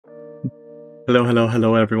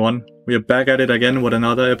Hello everyone. We are back at it again with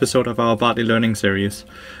another episode of our BARD learning series.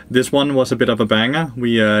 This one was a bit of a banger.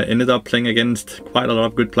 We ended up playing against quite a lot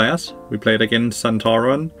of good players. We played against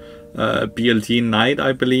Santorin, BLT Knight,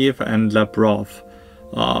 I believe, and Labrov.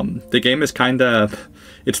 The game is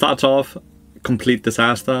it starts off complete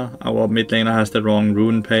disaster. Our mid laner has the wrong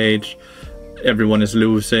rune page. Everyone is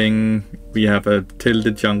losing. We have a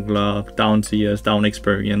tilted jungler, down CS, down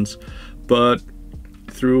experience. But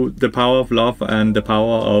through the power of love and the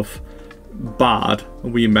power of BARD,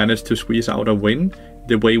 we managed to squeeze out a win.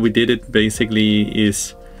 The way we did it basically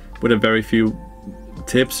is with a very few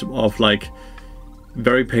tips of like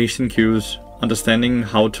very patient cues, understanding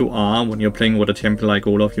how to R when you're playing with a champion like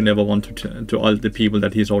Olaf. You never want to ult the people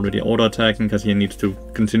that he's already auto attacking, because he needs to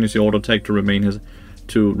continuously auto attack to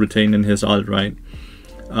retain in his ult, right?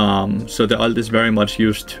 So the ult is very much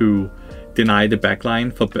used to deny the backline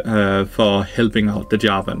for helping out the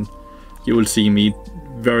Jarvan. You will see me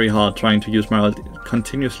very hard trying to use my ult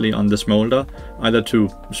continuously on the Smolder, either to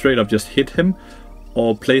straight up just hit him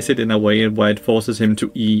or place it in a way where it forces him to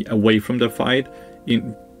E away from the fight,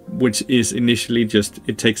 which is initially just,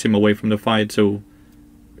 it takes him away from the fight, so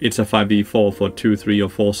it's a 5v4 for 2, 3 or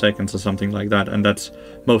 4 seconds or something like that, and that's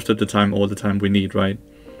most of the time, all the time we need, right?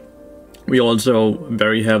 We also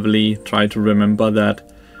very heavily try to remember that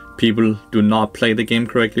people do not play the game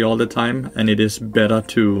correctly all the time, and it is better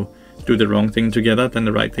to do the wrong thing together than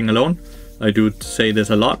the right thing alone. I do say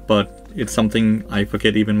this a lot, but it's something I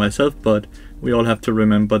forget even myself, but we all have to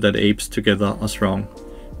remember that apes together are strong,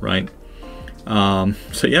 right?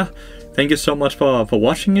 So yeah, thank you so much for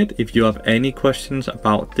watching it. If you have any questions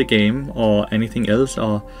about the game or anything else,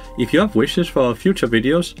 or if you have wishes for future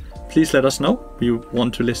videos, please let us know. We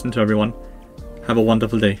want to listen to everyone. Have a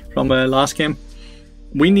wonderful day. From the last game,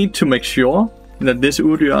 we need to make sure that this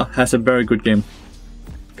Udyr has a very good game,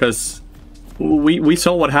 because we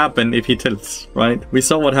saw what happened if he tilts, right? We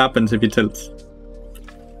saw what happens if he tilts.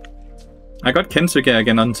 I got Kensuke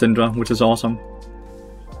again on Syndra, which is awesome.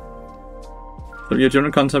 So your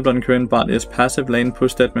general concept on current BARD is passive lane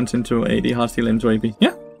push statements into AD, hardstyle into AP.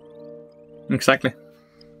 Yeah, exactly.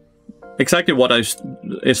 Exactly what I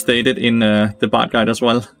stated in the BARD guide as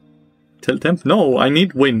well. Tilt temp? No, I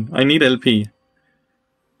need win. I need LP.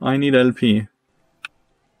 I need LP.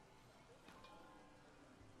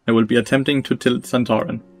 I will be attempting to tilt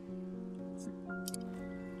Santorin.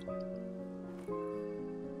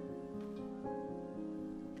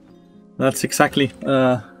 That's exactly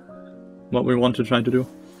what we want to try to do.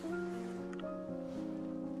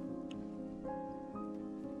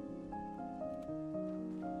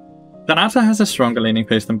 Granata has a stronger laning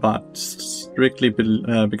pace than BARD, strictly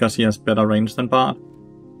because he has better range than BARD.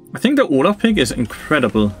 I think the Olaf pick is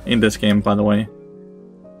incredible in this game, by the way.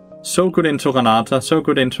 So good into Granata, so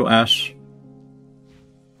good into Ashe.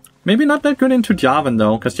 Maybe not that good into Jarvan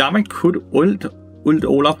though, because Jarvan could ult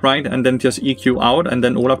Olaf, right? And then just EQ out, and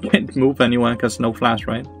then Olaf can't move anywhere because no flash,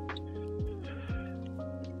 right?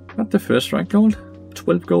 Got the first strike gold.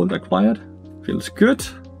 12 gold acquired. Feels good.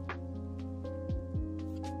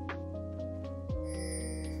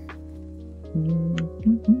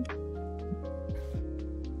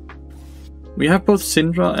 We have both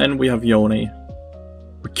Syndra and we have Yone.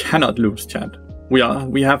 We cannot lose, chat. We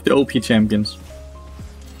have the OP champions.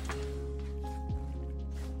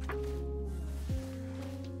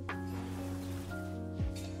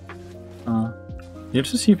 Need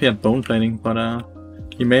to see if he had bone plating, but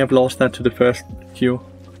he may have lost that to the first Q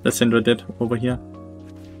that Syndra did over here.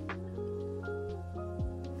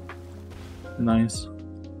 Nice.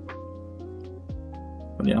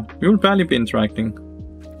 But yeah, we will barely be interacting.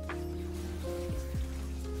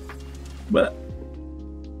 But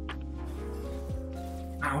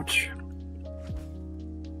ouch.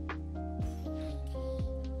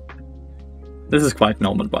 This is quite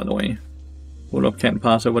normal, by the way. Olaf can't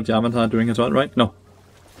pass over Javatar doing his ult, right? No.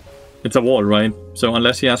 It's a wall, right? So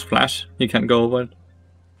unless he has flash, he can't go over it.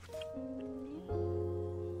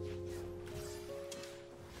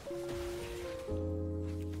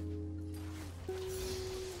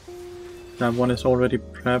 That one is already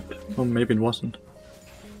prepped. Oh, maybe it wasn't.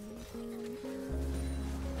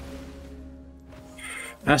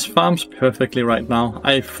 Ashe farms perfectly right now.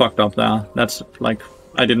 I fucked up there. That's like,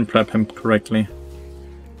 I didn't prep him correctly.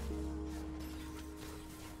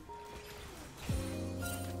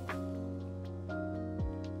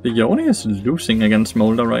 The Yone is losing against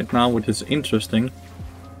Smolder right now, which is interesting.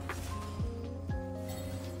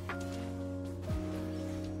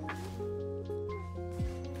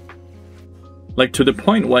 Like to the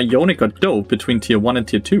point where Yone got dope between tier 1 and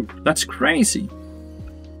tier 2. That's crazy.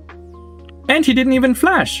 And he didn't even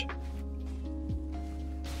flash.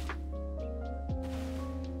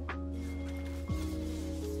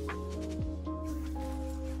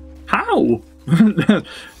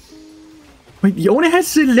 Wait, Yone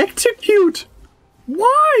has electrocute!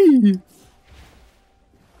 Why?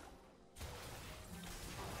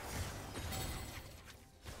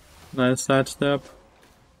 Nice sidestep.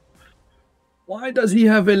 Why does he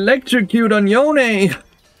have electrocute on Yone?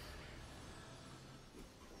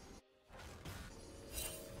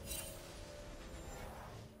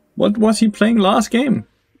 What was he playing last game?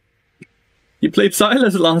 He played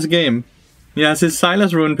Silas last game. He has his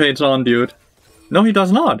Silas rune page on, dude. No, he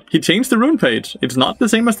does not. He changed the rune page. It's not the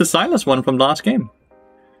same as the Silas one from last game.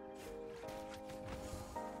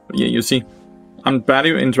 But yeah, you see. I'm bad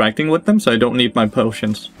at interacting with them, so I don't need my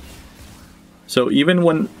potions. So even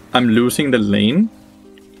when I'm losing the lane,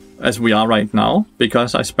 as we are right now,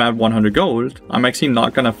 because I spared 100 gold, I'm actually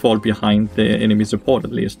not gonna fall behind the enemy support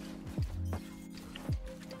at least.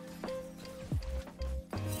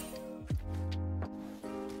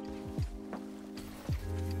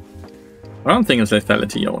 I don't think it's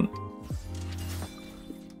lethality on.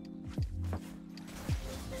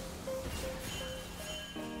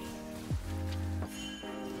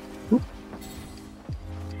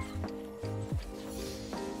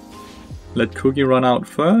 Let Cookie run out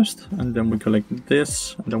first, and then we collect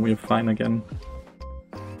this, and then we're fine again.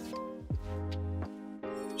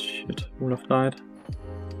 Shit, Olaf died.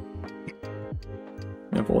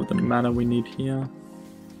 We have all the mana we need here.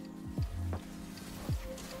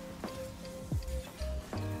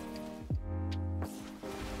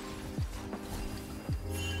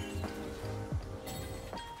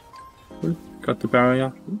 Got the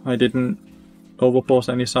barrier. I didn't overforce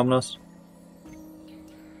any summoners.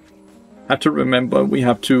 Have to remember we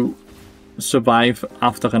have to survive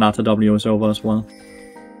after Renata W is over as well.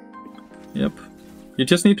 Yep. You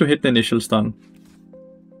just need to hit the initial stun.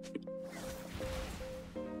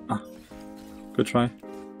 Ah. Good try.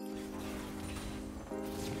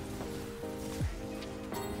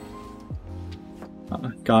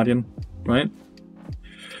 Guardian, right?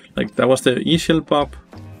 Like that was the E-shield buff.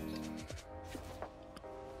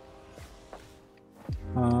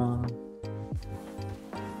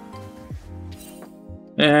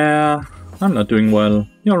 Yeah, I'm not doing well.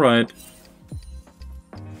 You're right.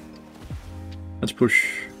 Let's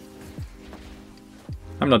push.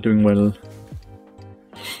 I'm not doing well.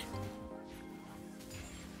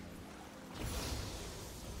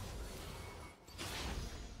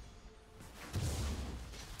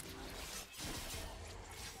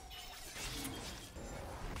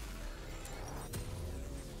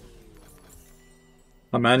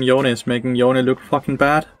 My man Yone is making Yone look fucking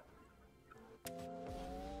bad.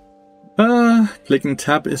 Clicking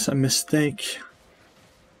tab is a mistake.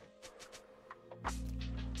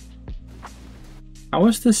 How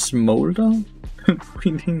is this Smolder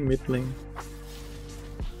winning mid lane?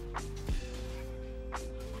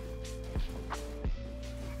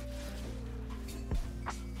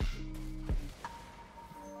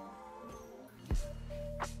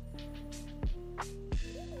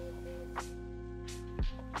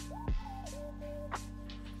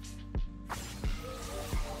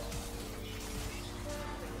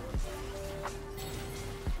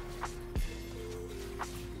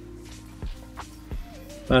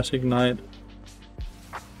 Flash Ignite.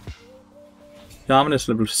 Yarman is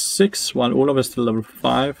level 6, while Olaf is still level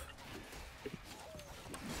 5.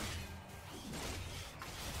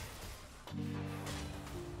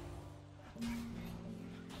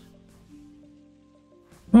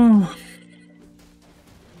 Oh.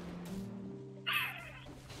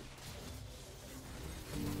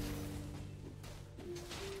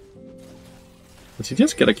 Did he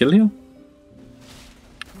just get a kill here?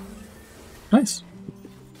 Nice.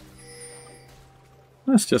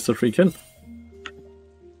 That's just a free kill.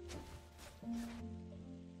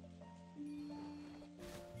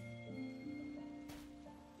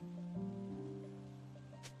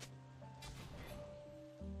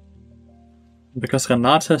 Because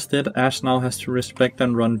Renata is dead, Ash now has to respect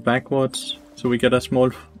and run backwards. So we get a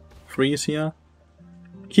small freeze here.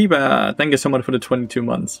 Kiba, thank you so much for the 22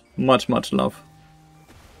 months. Much love.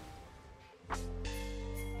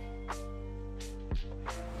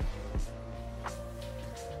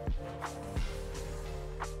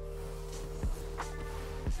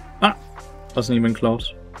 Wasn't even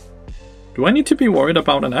close. Do I need to be worried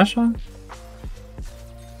about an Asher?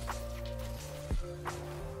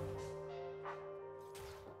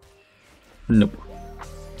 Nope.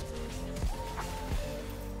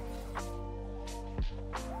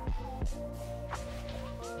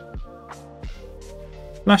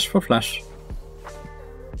 Flash for flash.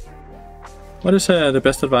 What is the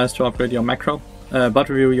best advice to upgrade your macro? But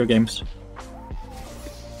review your games.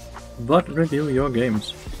 But review your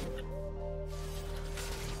games.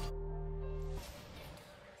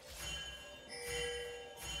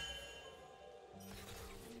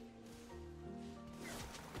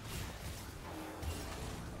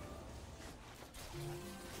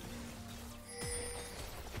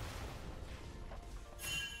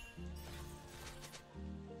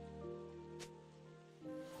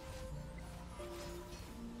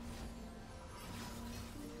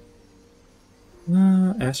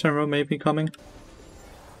 Azaro maybe coming.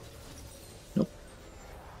 Nope.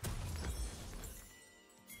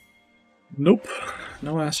 Nope.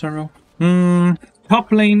 No Azaro.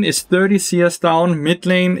 Top lane is 30 CS down. Mid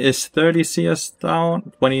lane is 30 CS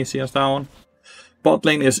down. 20 CS down. Bot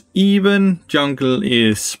lane is even. Jungle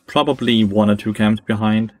is probably 1 or 2 camps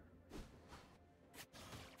behind.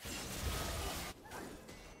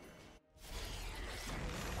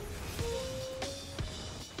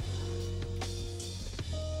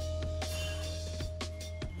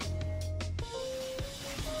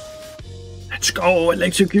 Let's go,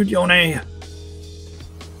 execute Yone!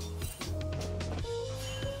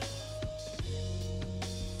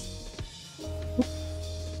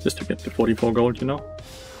 Just to get the 44 gold, you know?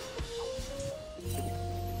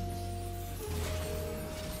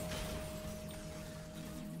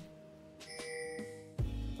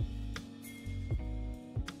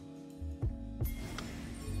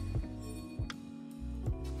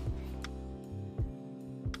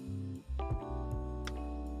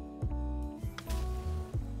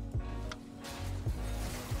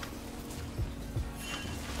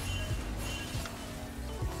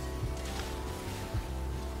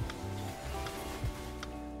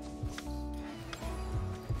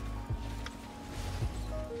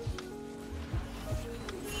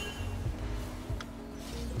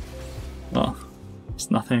 Well, there's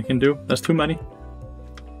nothing I can do. There's too many.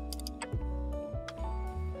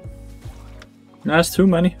 There's too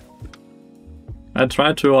many. I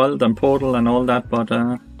tried to ult and portal and all that, but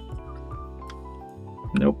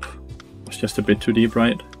nope. It's just a bit too deep,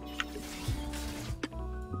 right?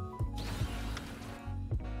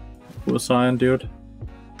 Poor Sion, dude.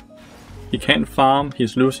 He can't farm,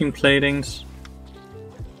 he's losing platings.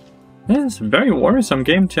 Yeah, it's a very worrisome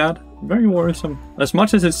game, chat. Very worrisome. As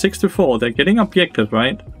much as it's 6-4, they're getting objectives,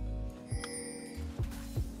 right?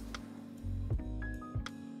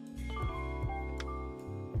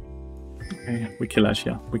 Okay, we kill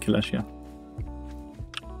Asher. We kill Asher.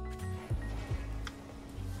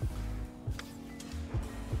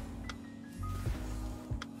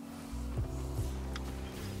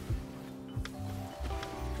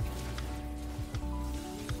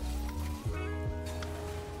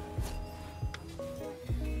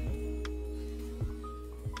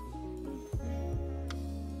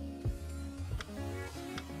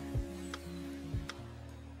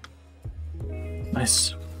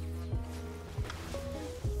 Nice.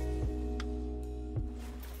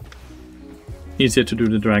 Easier to do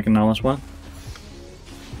the dragon now as well.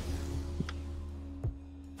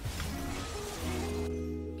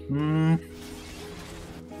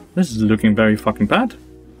 This is looking very fucking bad.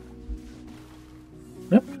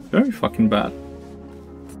 Yep, very fucking bad.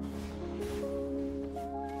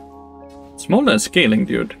 Smolder is scaling,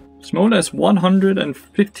 dude. Smolder is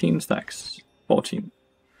 115 stacks. 14.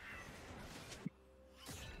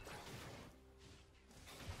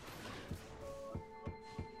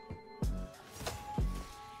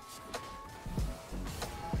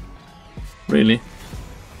 Really?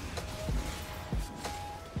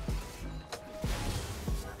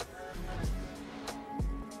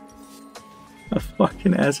 A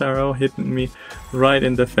fucking SRO hitting me right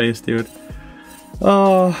in the face, dude.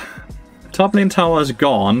 Oh, top lane tower is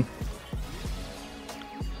gone.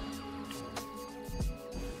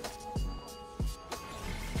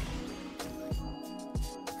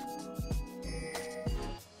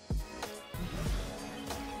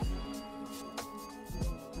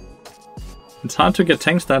 It's hard to get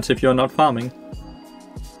tank stats if you're not farming.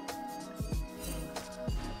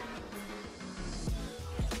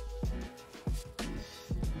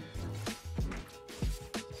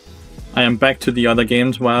 I am back to the other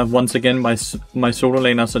games where once again my solo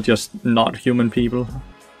laners are just not human people.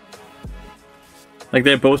 Like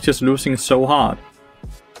they're both just losing so hard.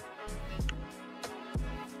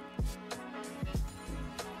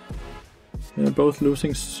 They're both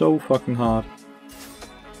losing so fucking hard.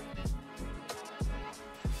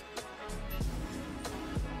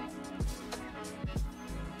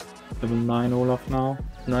 Level 9 Olaf now,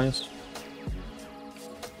 nice.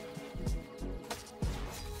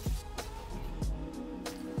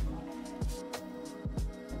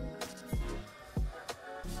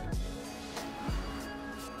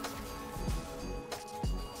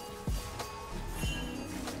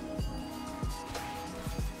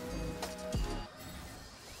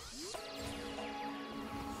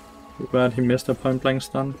 Too bad he missed a point blank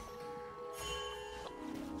stun.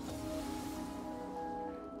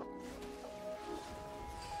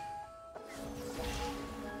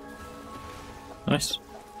 Nice.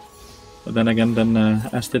 But then again,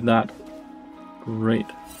 Ash did that. Great.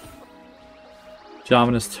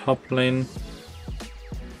 Jarvan is top lane.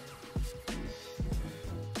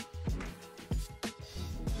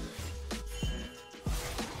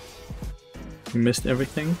 We missed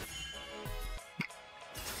everything.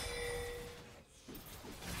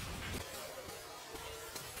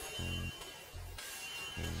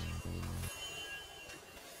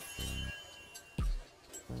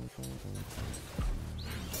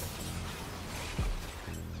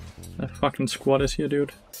 That fucking squad is here,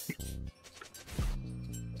 dude.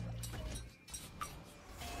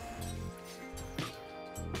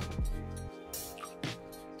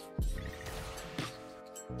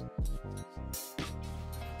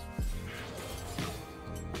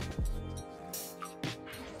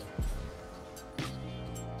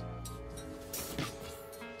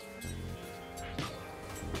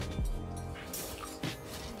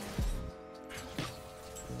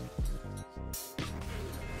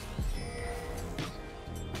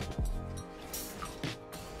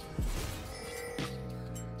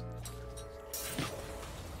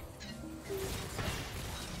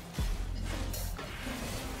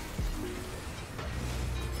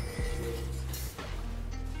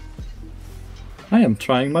 I am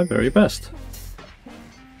trying my very best.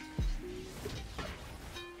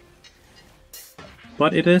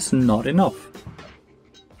 But it is not enough.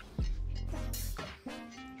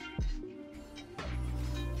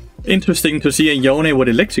 Interesting to see a Yone would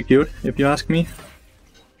electrocute, if you ask me.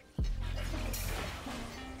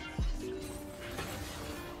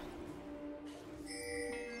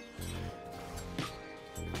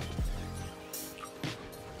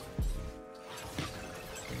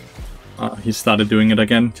 He started doing it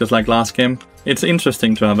again, just like last game. It's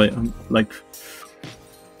interesting to have a, like...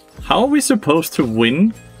 How are we supposed to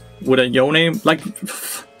win with a Yone? Like,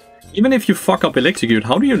 even if you fuck up Electrocute,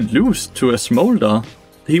 how do you lose to a Smolder?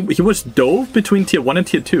 He was dove between tier 1 and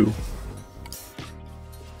tier 2.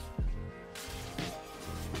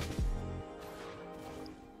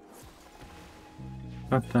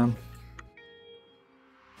 God damn.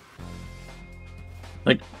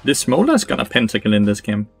 Like, this Smolder's got a pentacle in this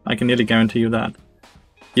game. I can nearly guarantee you that.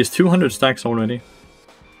 He has 200 stacks already.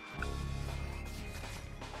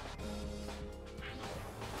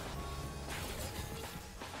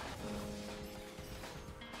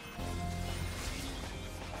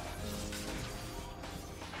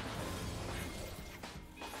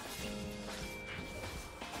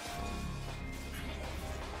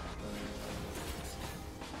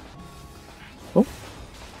 Oh,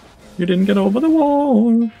 you didn't get over the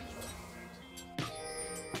wall.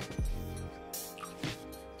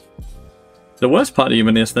 The worst part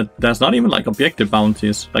even is that there's not even like objective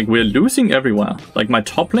bounties. Like, we're losing everywhere. Like, my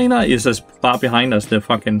top laner is as far behind as the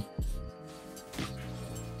fucking...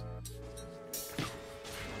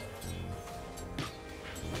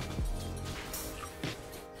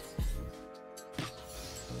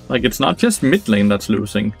 Like, it's not just mid lane that's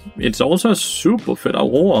losing. It's also super fit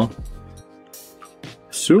Aurora.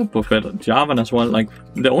 Super fit Jarvan as well. Like,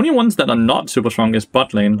 the only ones that are not super strong is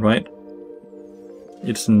bot lane, right?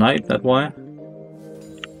 It's Knight, that why.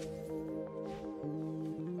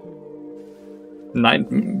 Knight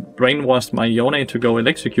brainwashed my Yone to go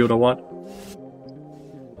Electrocute or what?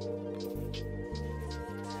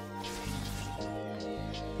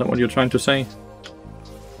 Is that what you're trying to say?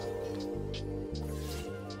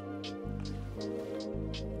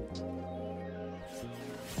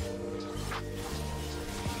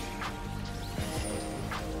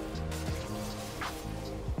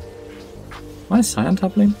 Why is Cyan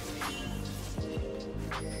top lane?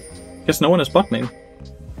 Guess no one is bot lane.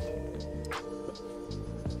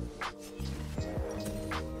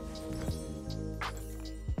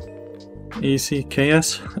 Easy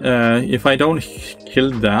chaos. If I don't kill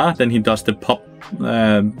there, then he does the pop,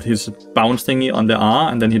 his bounce thingy on the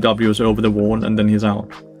R, and then he W's over the wall, and then he's out.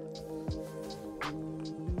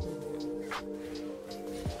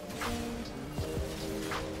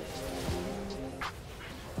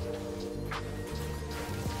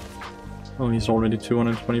 Oh, he's already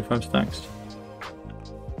 225 stacks.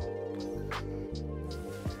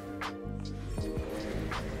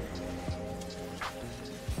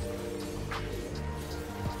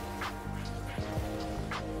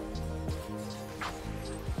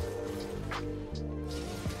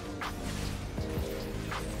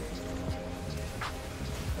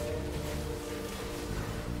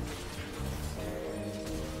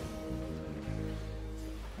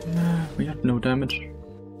 We have no damage.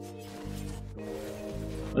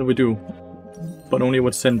 Well, we do, but only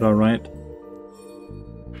with Syndra, right?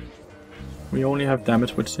 We only have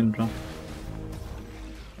damage with Syndra.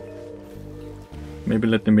 Maybe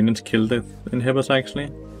let the minions kill the inhibitors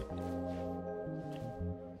actually.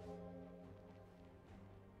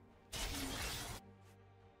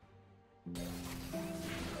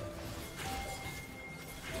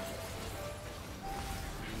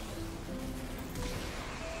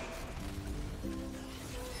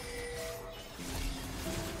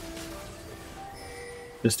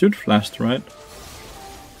 This dude flashed, right?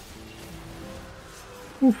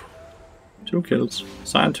 Oof. 2 kills.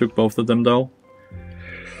 Cyan took both of them though.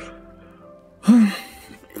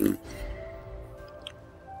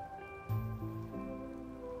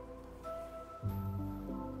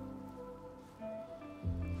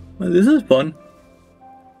 Well, this is fun.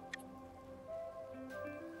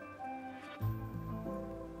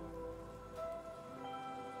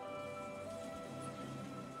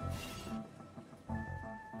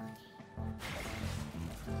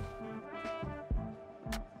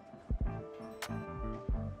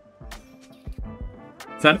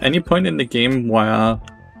 Is there any point in the game where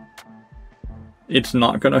it's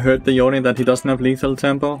not gonna hurt the Yoni that he doesn't have lethal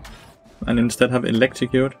tempo and instead have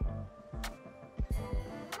electrocute?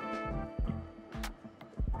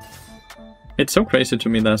 It's so crazy to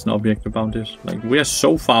me there's no objective bounties. Like, we are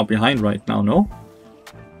so far behind right now, no?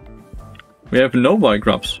 We have no void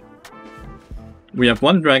drops. We have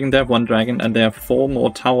 1 dragon, they have 1 dragon, and they have 4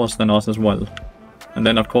 more towers than us as well. And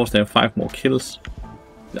then of course they have 5 more kills.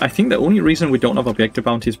 I think the only reason we don't have objective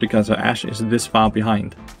bounty is because our Ashe is this far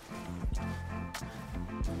behind.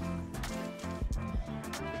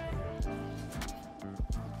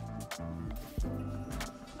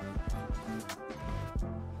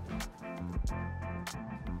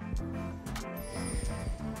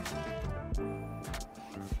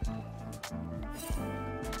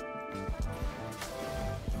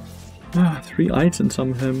 Ah, 3 items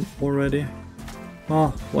on him already.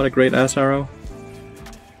 Oh, what a great ass arrow.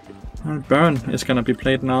 Baron is gonna be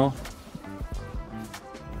played now.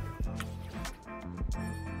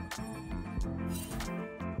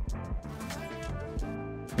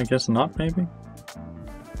 I guess not, maybe?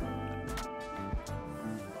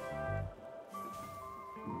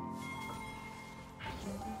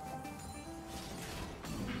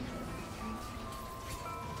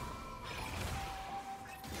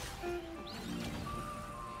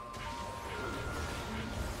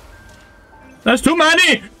 There's too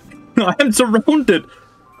many! I am surrounded!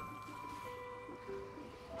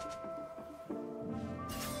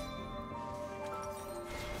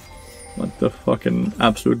 What the fucking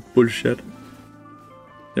absolute bullshit.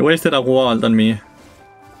 They wasted a wall on me.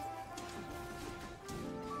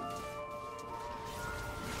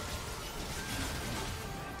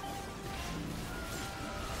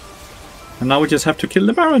 And now we just have to kill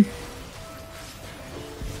the Baron.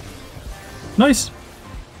 Nice.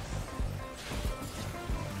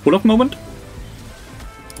 Pull up moment.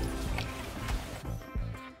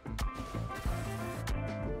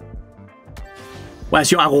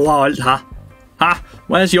 Where's your wall, huh? Huh?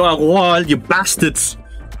 Where's your wall, you bastards?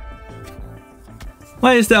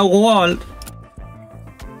 Where is their wall?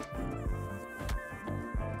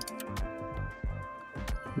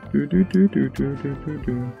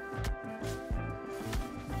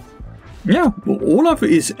 Yeah, Olaf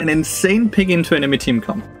is an insane pick into enemy team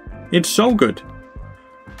comp. It's so good.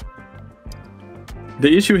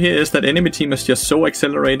 The issue here is that enemy team is just so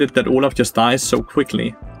accelerated that Olaf just dies so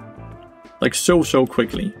quickly. Like so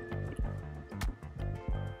quickly.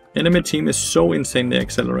 Enemy team is so insanely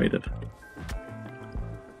accelerated.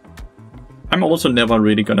 I'm also never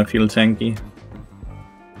really gonna feel tanky.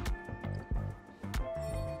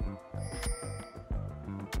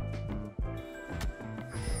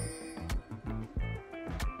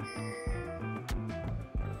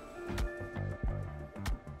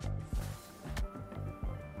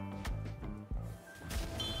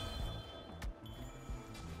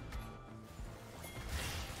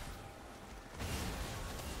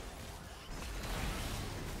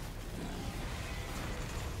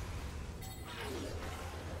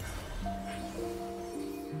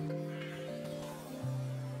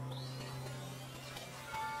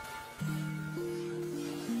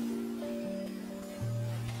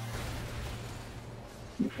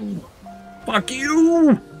 Fuck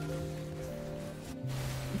you!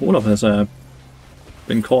 Olaf has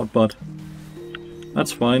been caught, but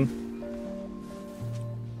that's fine.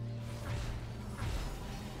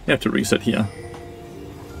 You have to reset here.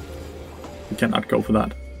 We cannot go for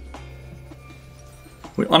that.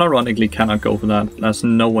 We unironically cannot go for that. There's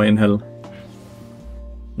no way in hell.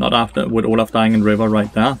 Not after with Olaf dying in river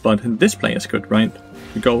right there, but this play is good, right?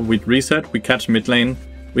 We reset, we catch mid lane,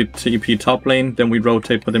 we TP top lane, then we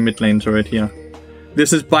rotate for the mid lane turret here.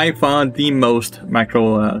 This is by far the most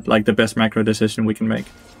macro, like the best macro decision we can make.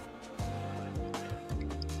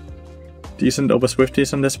 Decent over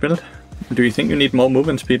Swifties on this build. Do you think you need more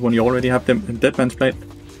movement speed when you already have the Deadman's Blade?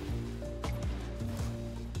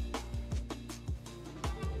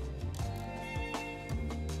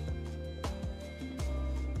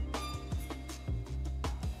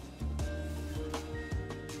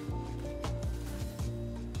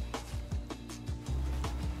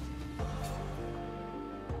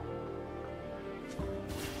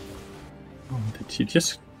 Did you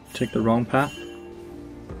just take the wrong path?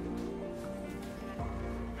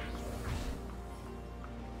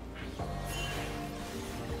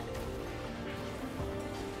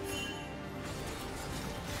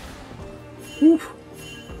 Oof.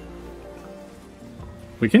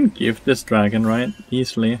 We can give this dragon, right?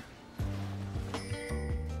 Easily.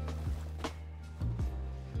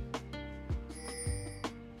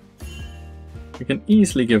 We can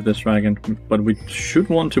easily give this dragon, but we should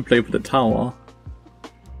want to play with the tower.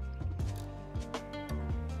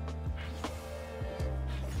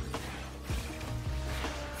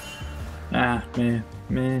 Ah,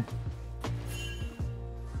 meh.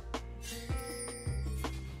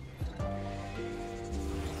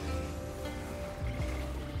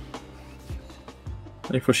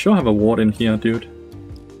 They for sure have a ward in here, dude.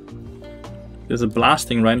 There's a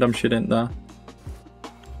blasting random shit in there.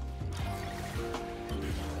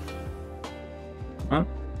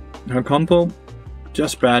 Her combo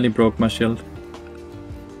just barely broke my shield.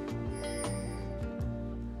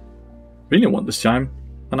 Really want this chime,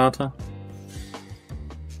 Panata.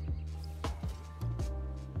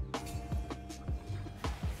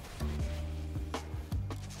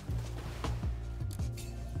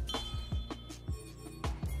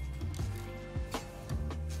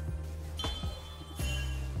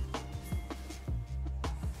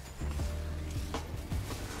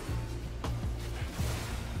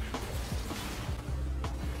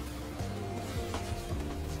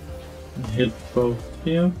 Hit both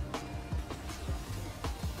here.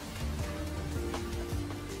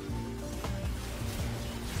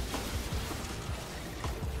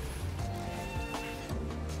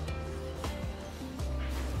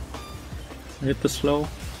 Hit the slow.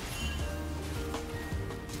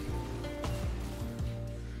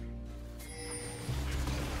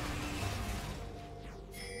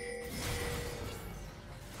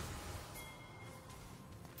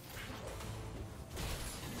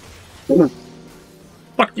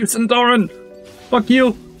 Fuck you, Santorin! Fuck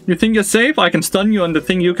you! You think you're safe? I can stun you on the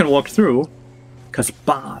thing you can walk through. Cause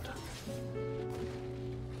BARD.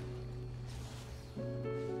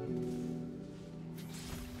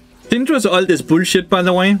 Syndra's ult is bullshit, by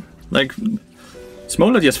the way. Like,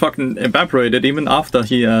 Smolder just fucking evaporated even after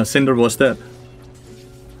he Syndra was dead.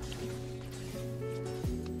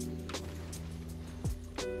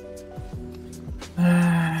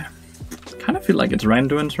 Kind of feel like it's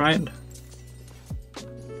Randuin's, right?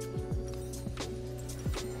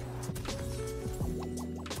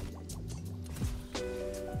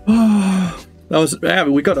 That was, yeah,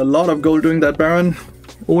 we got a lot of gold doing that Baron.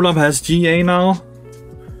 Olaf has GA now.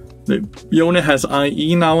 Yone has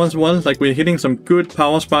IE now as well. Like, we're hitting some good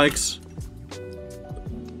power spikes.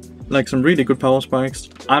 Like, some really good power spikes.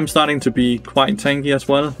 I'm starting to be quite tanky as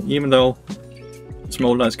well, even though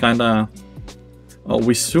Smolder is kinda... Oh,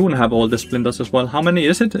 we soon have all the splinters as well. How many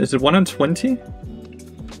is it? Is it 120?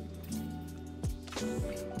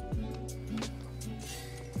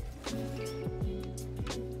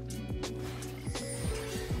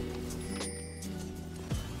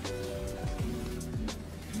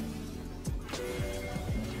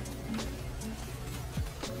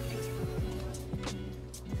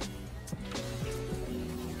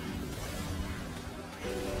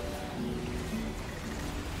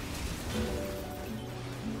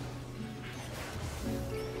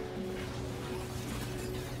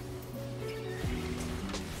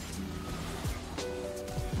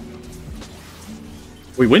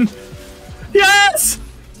 We win. Yes!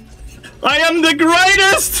 I am the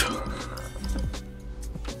greatest!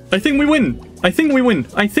 I think we win. I think we win.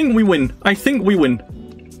 I think we win. I think we win.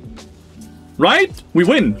 Right? We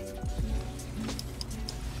win.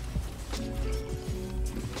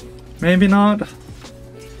 Maybe not.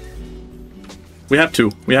 We have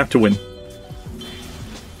to. We have to win.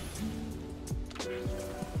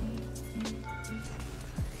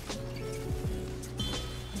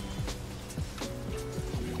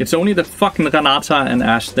 It's only the fucking Renata and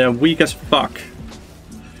Ashe. They're weak as fuck.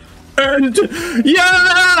 And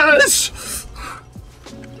yes!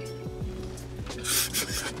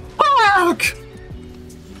 Fuck!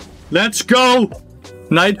 Let's go!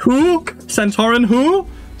 Knight who? Santorin who?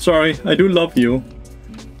 Sorry, I do love you.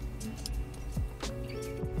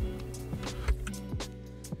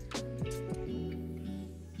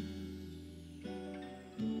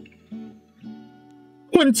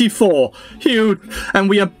 Huge, and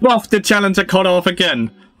we are above the challenger cutoff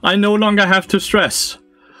again. I no longer have to stress.